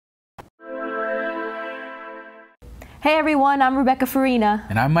Hey everyone, I'm Rebecca Farina.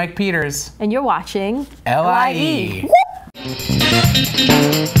 And I'm Mike Peters. And you're watching LIE.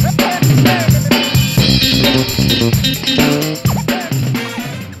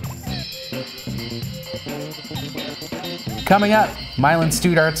 Coming up, Mylan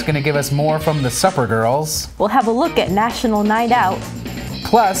Studart's going to give us more from the Supper Girls. We'll have a look at National Night Out.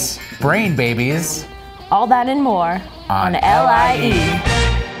 Plus, Brain Babies. All that and more on LIE.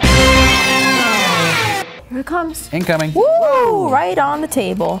 Here it comes. Incoming. Woo! Whoa. Right on the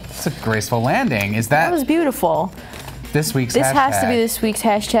table. It's a graceful landing. Is that? That was beautiful. This week's This hashtag. has to be this week's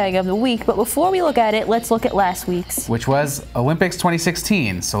hashtag of the week, but before we look at it, let's look at last week's. Which was Olympics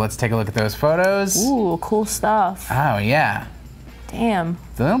 2016. So let's take a look at those photos. Ooh, cool stuff. Oh, yeah. Damn.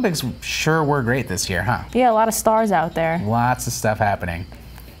 The Olympics sure were great this year, huh? Yeah, a lot of stars out there. Lots of stuff happening.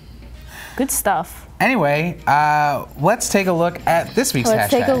 Good stuff. Anyway, let's take a look at this week's hashtag.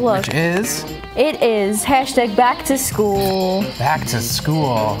 Let's take a look. Which is? It is hashtag back to school. Back to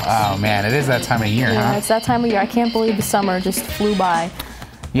school. Oh man, it is that time of year, Yeah, huh? it's that time of year. I can't believe the summer just flew by.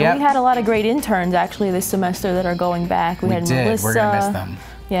 Yeah. We had a lot of great interns actually this semester that are going back. We had did. Melissa. We're gonna miss them.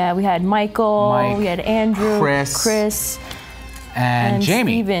 Yeah, we had Michael. Mike, we had Andrew. Chris. And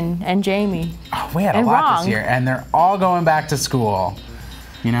Jamie. Steven and Jamie. Oh, we had a lot this year, and they're all going back to school.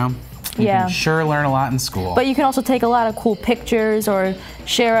 You know? You can sure learn a lot in school. But you can also take a lot of cool pictures or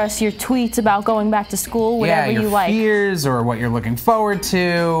share us your tweets about going back to school, whatever you like. Yeah, your fears or what you're looking forward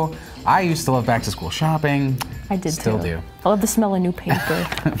to. I used to love back to school shopping. I did Still too. do. I love the smell of new paper.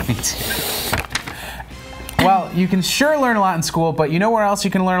 Me too. Well, you can sure learn a lot in school, but you know where else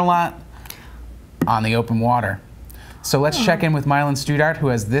you can learn a lot? On the open water. So let's check in with Mylan Studart, who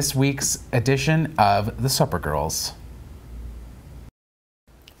has this week's edition of the Supper Girls.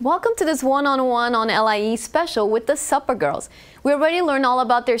 Welcome to this one-on-one on LIE special with the Supper Girls. We already learned all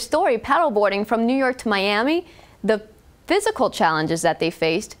about their story, paddleboarding from New York to Miami, the physical challenges that they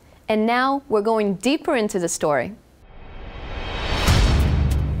faced, and now we're going deeper into the story.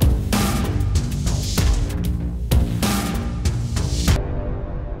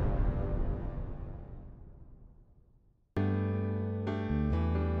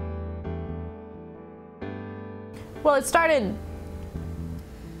 Well, it started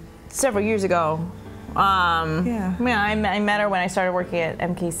several years ago. Yeah. I met her when I started working at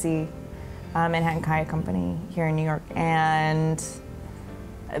MKC, Manhattan Kayak Company here in New York, and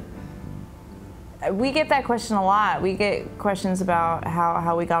we get that question a lot. We get questions about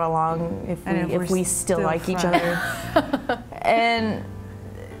how we got along, if we still like each other, and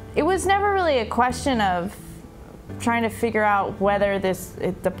it was never really a question of trying to figure out whether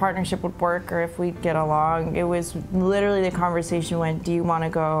the partnership would work or if we'd get along. It was literally the conversation went, do you want to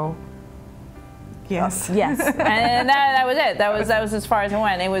go? Yes. Yes. And that was it. That was as far as it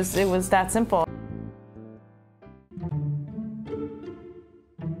went. It was that simple.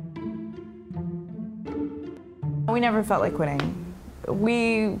 We never felt like quitting.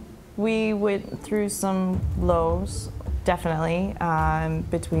 We went through some lows, definitely,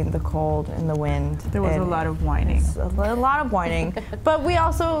 between the cold and the wind. There was a lot of whining. A lot of whining. But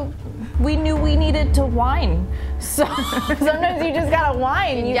we knew we needed to whine. So sometimes you just gotta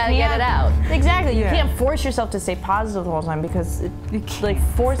whine. You gotta get it out. Exactly. You can't force yourself to stay positive the whole time because like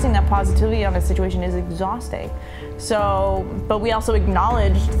forcing that positivity on a situation is exhausting. So, but we also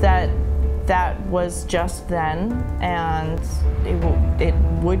acknowledged that was just then, and it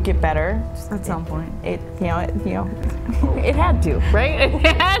would get better at some point. It had to, right?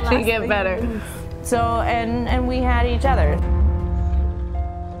 It had to get better. So and we had each other.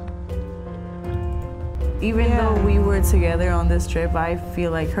 Even though we were together on this trip, I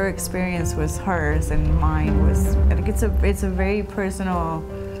feel like her experience was hers and mine was. I think it's a very personal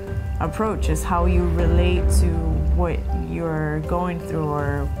approach. Is how you relate to what you're going through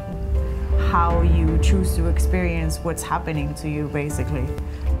or how you choose to experience what's happening to you, basically.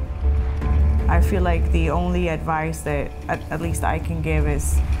 I feel like the only advice that at least I can give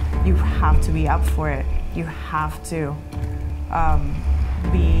is you have to be up for it. You have to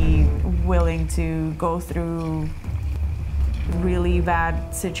be willing to go through really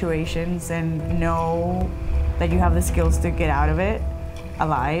bad situations and know that you have the skills to get out of it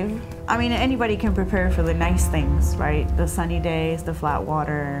alive. I mean, anybody can prepare for the nice things, right? The sunny days, the flat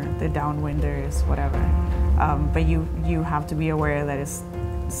water, the downwinders, whatever. But you have to be aware that it's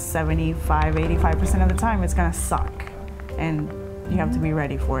 75, 85% of the time it's gonna suck. And you have to be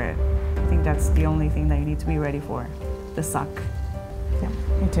ready for it. I think that's the only thing that you need to be ready for, the suck. Yeah,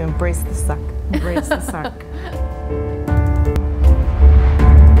 you need to embrace the suck. Embrace the suck.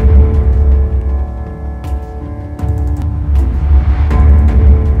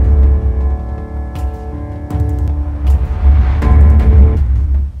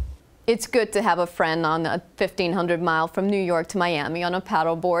 It's good to have a friend on a 1,500 mile from New York to Miami on a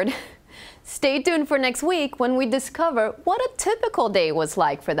paddleboard. Stay tuned for next week when we discover what a typical day was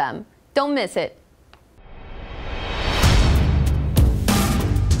like for them. Don't miss it.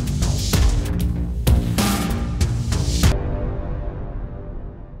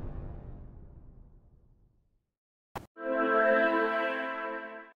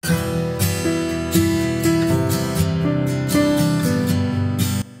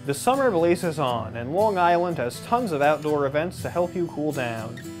 The summer blazes on, and Long Island has tons of outdoor events to help you cool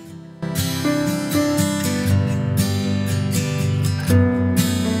down.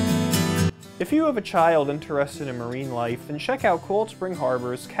 If you have a child interested in marine life, then check out Cold Spring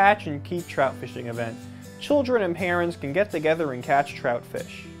Harbor's Catch and Keep Trout Fishing event. Children and parents can get together and catch trout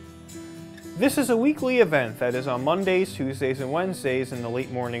fish. This is a weekly event that is on Mondays, Tuesdays, and Wednesdays in the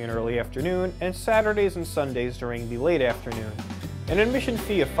late morning and early afternoon, and Saturdays and Sundays during the late afternoon. An admission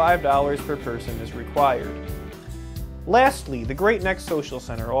fee of $5 per person is required. Lastly, the Great Neck Social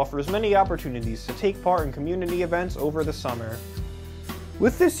Center offers many opportunities to take part in community events over the summer.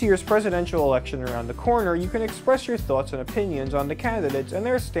 With this year's presidential election around the corner, you can express your thoughts and opinions on the candidates and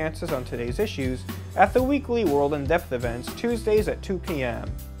their stances on today's issues at the weekly World in Depth events Tuesdays at 2 p.m.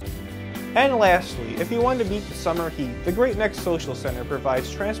 And lastly, if you want to beat the summer heat, the Great Neck Social Center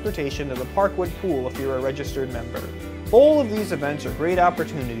provides transportation to the Parkwood Pool if you're a registered member. All of these events are great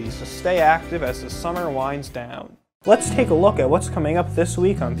opportunities to stay active as the summer winds down. Let's take a look at what's coming up this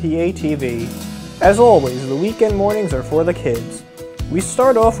week on PATV. As always, the weekend mornings are for the kids. We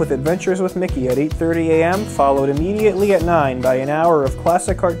start off with Adventures with Mickey at 8:30 a.m., followed immediately at 9 by an hour of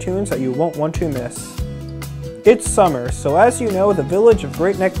classic cartoons that you won't want to miss. It's summer, so as you know, the Village of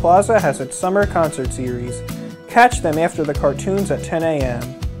Great Neck Plaza has its summer concert series. Catch them after the cartoons at 10 a.m.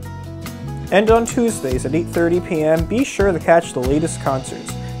 And on Tuesdays at 8:30 p.m., be sure to catch the latest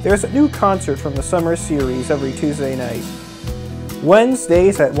concerts. There's a new concert from the summer series every Tuesday night.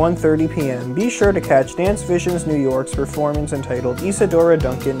 Wednesdays at 1:30 p.m., be sure to catch Dance Visions New York's performance entitled Isadora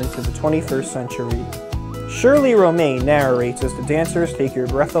Duncan into the 21st Century. Shirley Romaine narrates as the dancers take your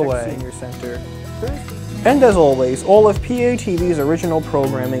breath away. Senior Center. And as always, all of PATV's original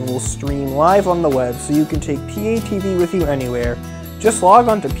programming will stream live on the web, so you can take PATV with you anywhere. Just log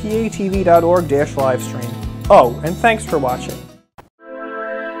on to patv.org/livestream. Oh, and thanks for watching.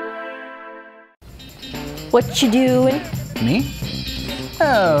 What you doing? Me?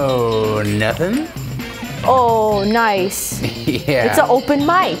 Oh, nothing. Oh, nice. Yeah. It's an open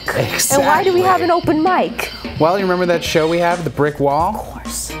mic. Exactly. And why do we have an open mic? Well, you remember that show we have, The Brick Wall? Of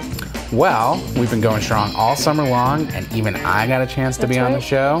course. Well, we've been going strong all summer long, and even I got a chance to be on the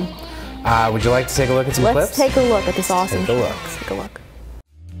show. Would you like to take a look at some clips? Let's take a look at this awesome show. Let's take a look.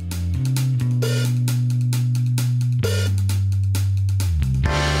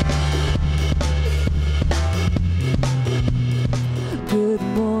 Good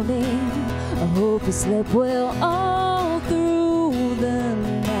morning, I hope you slept well all through the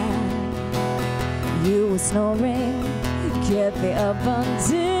night. You were snoring, kept me up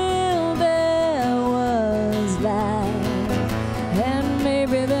until there was light. And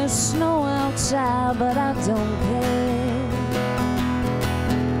maybe there's snow outside, but I don't care.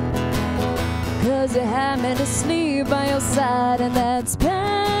 'Cause you had me to sleep by your side, and that's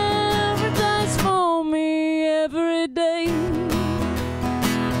paradise for me every day.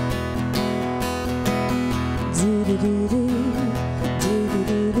 Do-do-do-do,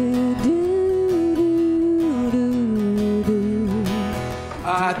 do-do-do-do-do-do-do.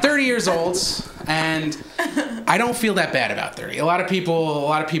 30 years old, and I don't feel that bad about 30. A lot of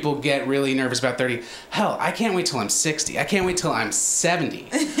people get really nervous about 30. Hell, I can't wait till I'm 60. I can't wait till I'm 70.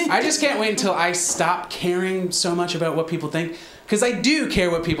 I just can't wait until I stop caring so much about what people think, because I do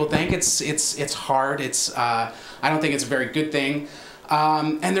care what people think. It's hard. I don't think it's a very good thing.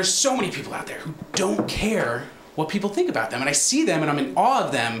 And there's so many people out there who don't care what people think about them, and I see them and I'm in awe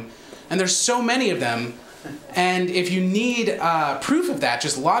of them, and there's so many of them. And if you need proof of that,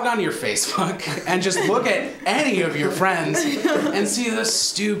 just log on to your Facebook and just look at any of your friends and see the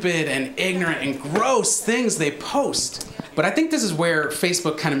stupid and ignorant and gross things they post. But I think this is where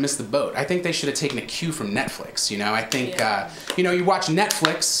Facebook kind of missed the boat. I think they should have taken a cue from Netflix, you know? I think, you watch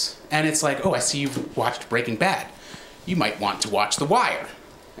Netflix and it's like, oh, I see you've watched Breaking Bad. You might want to watch The Wire.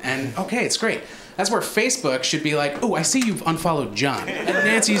 And okay, it's great. That's where Facebook should be like, oh, I see you've unfollowed John. And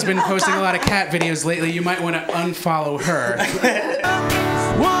Nancy's been posting a lot of cat videos lately. You might want to unfollow her.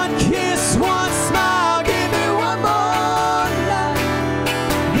 One kiss, one smile, give me one more life.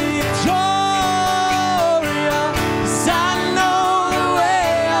 Victoria, 'cause I know the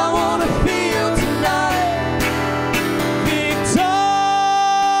way I wanna feel tonight. Victoria.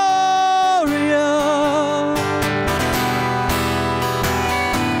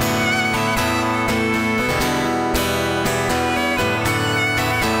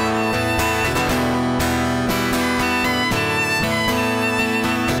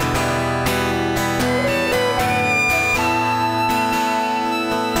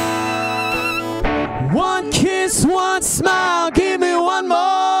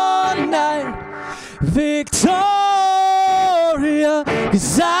 Victoria,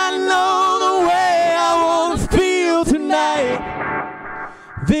 'cause I know the way I wanna feel tonight.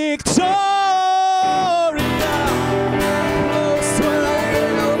 Victoria, close when I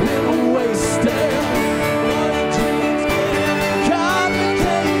end up in a wasteland. My dreams get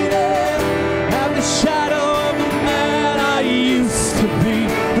complicated. I'm the shadow of the man I used to be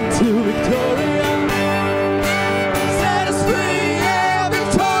until Victoria set us free. Yeah,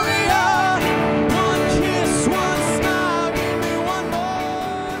 Victoria, one kiss, one smile, give me one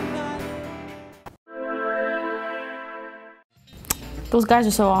more night. Those guys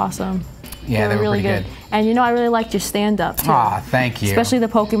are so awesome. Yeah, they were really pretty good. And you know, I really liked your stand-up too. Ah, thank you. Especially the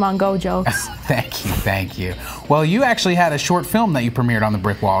Pokemon Go jokes. Thank you, thank you. Well, you actually had a short film that you premiered on the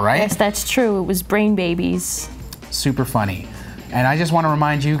Brick Wall, right? Yes, that's true. It was Brain Babies. Super funny. And I just want to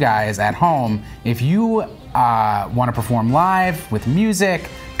remind you guys at home, if you want to perform live with music,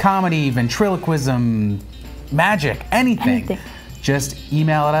 comedy, ventriloquism, magic, anything. Just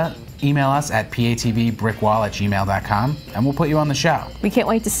email us at patvbrickwall@gmail.com and we'll put you on the show. We can't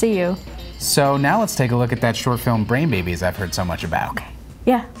wait to see you. So now let's take a look at that short film Brain Babies I've heard so much about. Okay.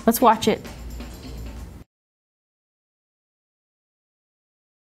 Yeah, let's watch it.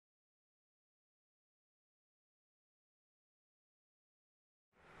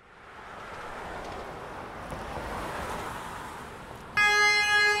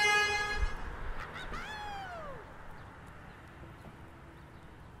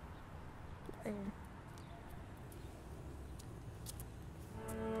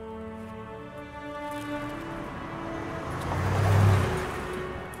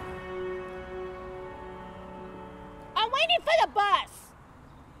 I'm waiting for the bus.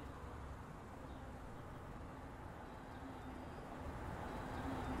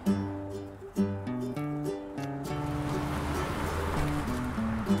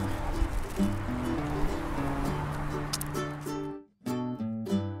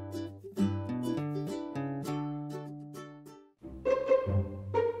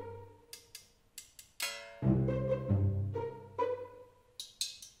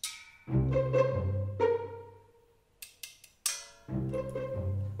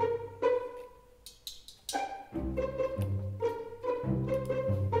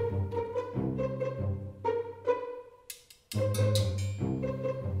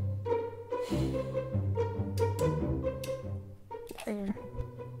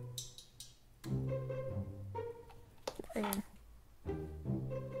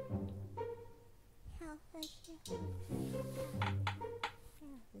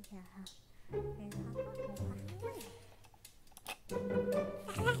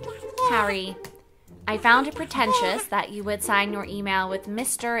 Harry, I found it pretentious that you would sign your email with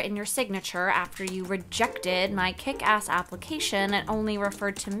Mr. in your signature after you rejected my kick-ass application and only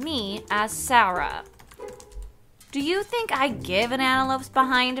referred to me as Sarah. Do you think I give an antelope's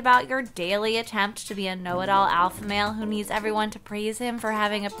behind about your daily attempt to be a know-it-all alpha male who needs everyone to praise him for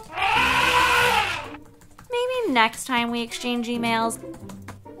having a... Maybe next time we exchange emails,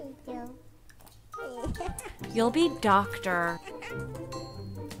 you'll be Doctor.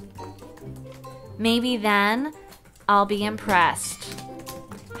 Maybe then I'll be impressed.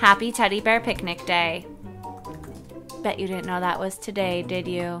 Happy Teddy Bear Picnic Day. Bet you didn't know that was today, did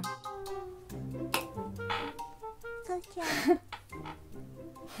you?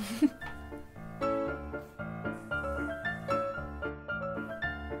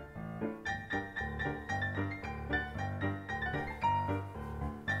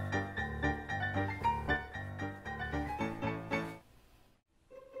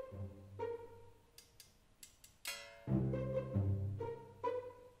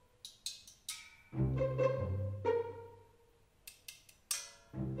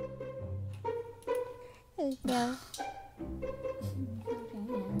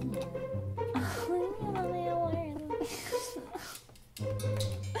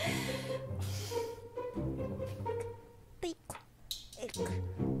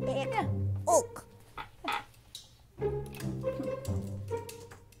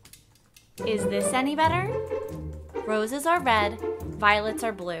 Is this any better? Roses are red, violets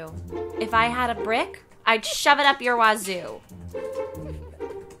are blue. If I had a brick, I'd shove it up your wazoo.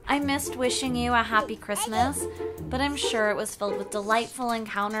 I missed wishing you a happy Christmas, but I'm sure it was filled with delightful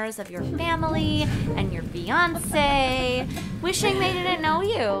encounters of your family and your fiancé, wishing they didn't know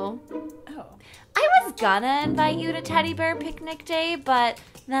you. I was gonna invite you to Teddy Bear Picnic Day, but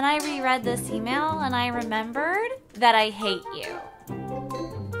then I reread this email and I remembered that I hate you.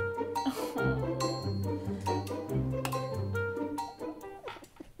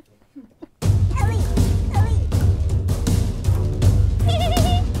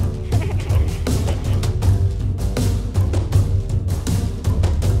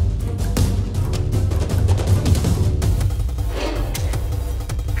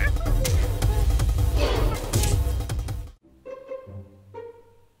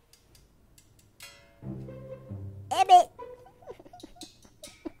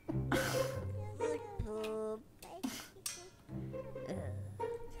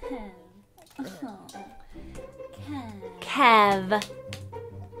 Kev.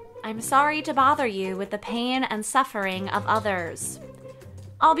 I'm sorry to bother you with the pain and suffering of others.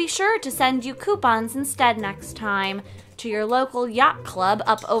 I'll be sure to send you coupons instead next time to your local yacht club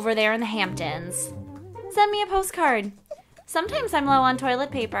up over there in the Hamptons. Send me a postcard. Sometimes I'm low on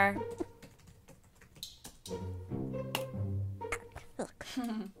toilet paper.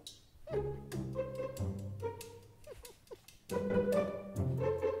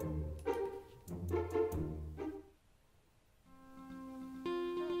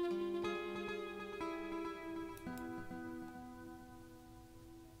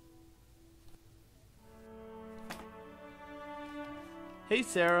 Hey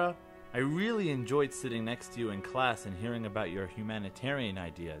Sarah, I really enjoyed sitting next to you in class and hearing about your humanitarian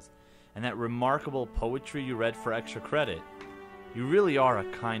ideas and that remarkable poetry you read for extra credit. You really are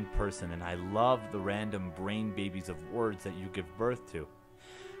a kind person, and I love the random brain babies of words that you give birth to.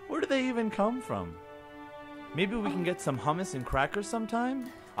 Where do they even come from? Maybe we can get some hummus and crackers sometime?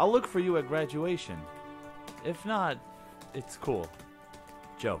 I'll look for you at graduation. If not, it's cool.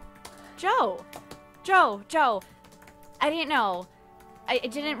 Joe. Joe, I didn't know. I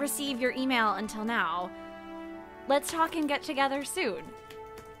didn't receive your email until now. Let's talk and get together soon.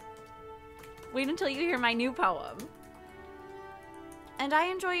 Wait until you hear my new poem. And I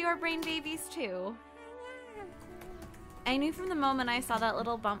enjoy your brain babies too. I knew from the moment I saw that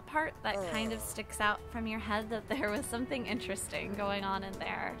little bump part that kind of sticks out from your head that there was something interesting going on in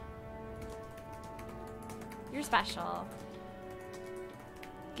there. You're special.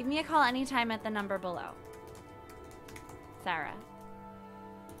 Give me a call anytime at the number below. Sarah.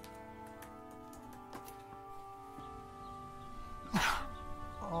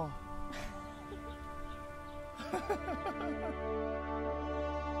 Oh.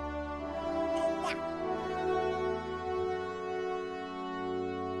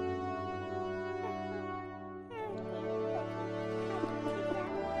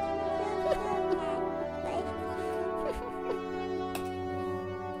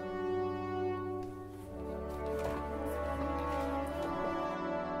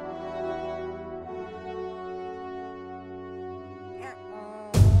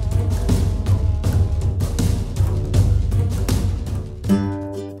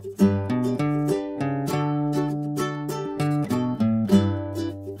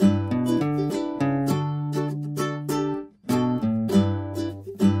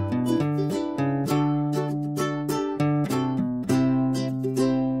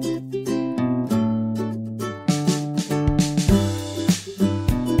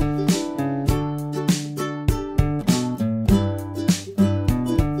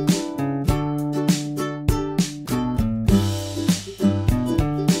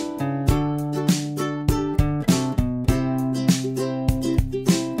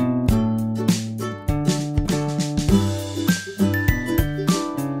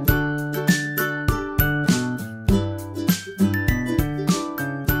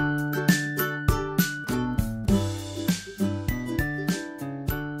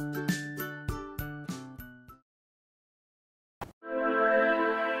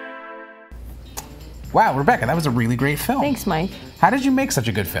 Wow, Rebecca, that was a really great film. Thanks, Mike. How did you make such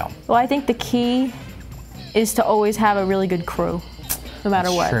a good film? Well, I think the key is to always have a really good crew, no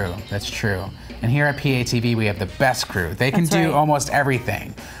matter what. True, that's true. And here at PATV, we have the best crew. They can do almost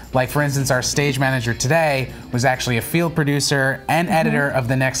everything. Like, for instance, our stage manager today was actually a field producer and editor of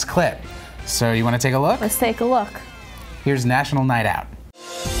the next clip. So you want to take a look? Let's take a look. Here's National Night Out.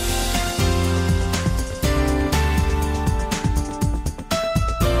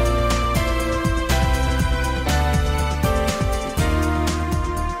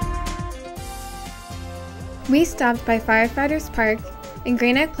 We stopped by Firefighters Park in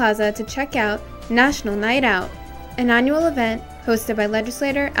Green Egg Plaza to check out National Night Out, an annual event hosted by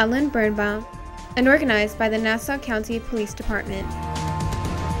legislator Ellen Birnbaum and organized by the Nassau County Police Department.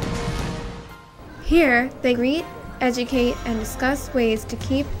 Here, they greet, educate, and discuss ways to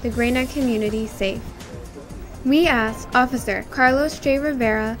keep the Green Egg community safe. We asked Officer Carlos J.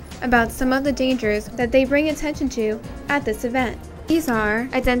 Rivera about some of the dangers that they bring attention to at this event. These are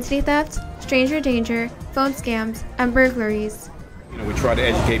identity theft, stranger danger, phone scams, and burglaries. We try to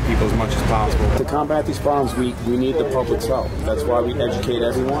educate people as much as possible. To combat these problems, we need the public's help. That's why we educate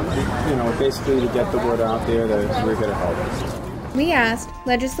everyone, basically to get the word out there that we're here to help. We asked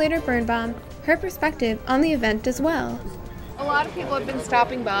Legislator Birnbaum her perspective on the event as well. A lot of people have been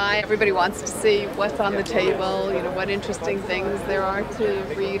stopping by. Everybody wants to see what's on the table, what interesting things there are to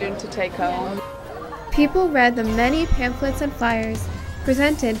read and to take home. People read the many pamphlets and flyers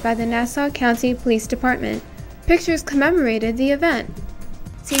presented by the Nassau County Police Department. Pictures commemorated the event.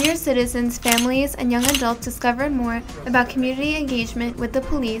 senior citizens, families, and young adults discovered more about community engagement with the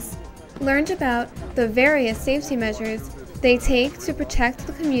police, learned about the various safety measures they take to protect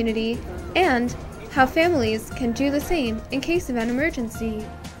the community, and how families can do the same in case of an emergency.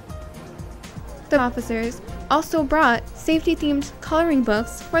 The officers also brought safety-themed coloring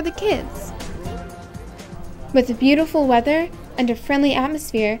books for the kids. With beautiful weather and a friendly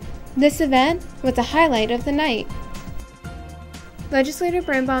atmosphere, this event was the highlight of the night. Legislator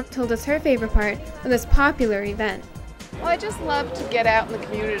Birnbaum told us her favorite part of this popular event. Well, I just love to get out in the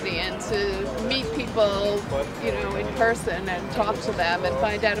community and to meet people, in person and talk to them and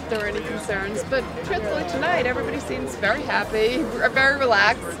find out if there are any concerns. But truthfully, tonight, everybody seems very happy, very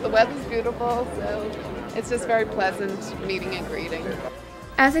relaxed. The weather's beautiful, so it's just very pleasant meeting and greeting.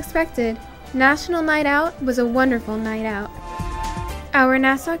 As expected, National Night Out was a wonderful night out. Our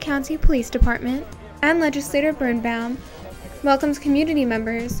Nassau County Police Department and Legislator Birnbaum welcomes community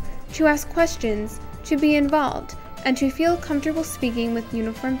members to ask questions, to be involved, and to feel comfortable speaking with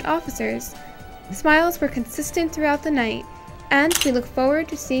uniformed officers. Smiles were consistent throughout the night, and we look forward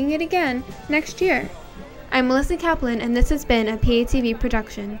to seeing it again next year. I'm Melissa Kaplan, and this has been a PATV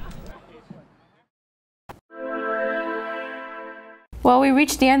production. Well, we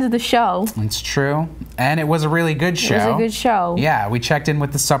reached the end of the show. It's true. And it was a really good show. It was a good show. Yeah, we checked in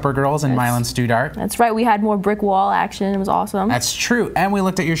with the Supper Girls and Mylan Studart. That's right. We had more brick wall action. It was awesome. That's true. And we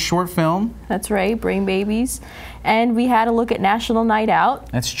looked at your short film. That's right, Brain Babies. And we had a look at National Night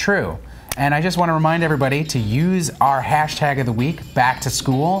Out. That's true. And I just want to remind everybody to use our hashtag of the week, back to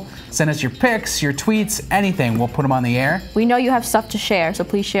school. Send us your pics, your tweets, anything. We'll put them on the air. We know you have stuff to share, so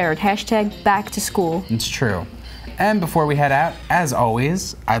please share it. Hashtag back to school. It's true. And before we head out, as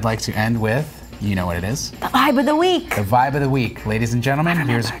always, I'd like to end with, you know what it is? The vibe of the week. The vibe of the week. Ladies and gentlemen,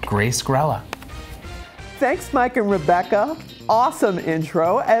 here's Grace Grella. Thanks, Mike and Rebecca. Awesome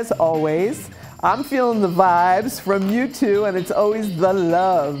intro, as always. I'm feeling the vibes from you two, and it's always the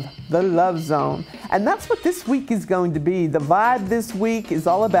love zone. And that's what this week is going to be. The vibe this week is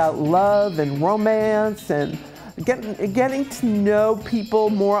all about love and romance and getting to know people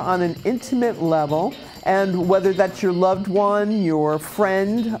more on an intimate level. And whether that's your loved one, your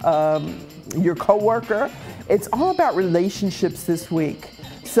friend, your coworker, it's all about relationships this week.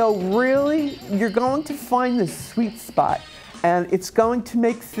 So really, you're going to find the sweet spot, and it's going to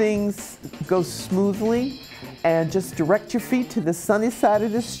make things go smoothly, and just direct your feet to the sunny side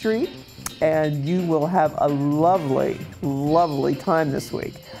of the street, and you will have a lovely, lovely time this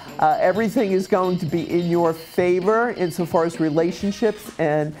week. Everything is going to be in your favor insofar as relationships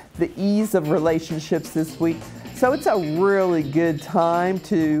and the ease of relationships this week. So it's a really good time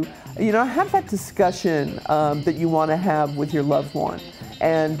to, have that discussion that you want to have with your loved one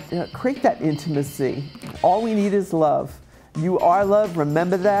and create that intimacy. All we need is love. You are loved,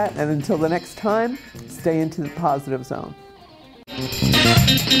 remember that, and until the next time, stay into the positive zone.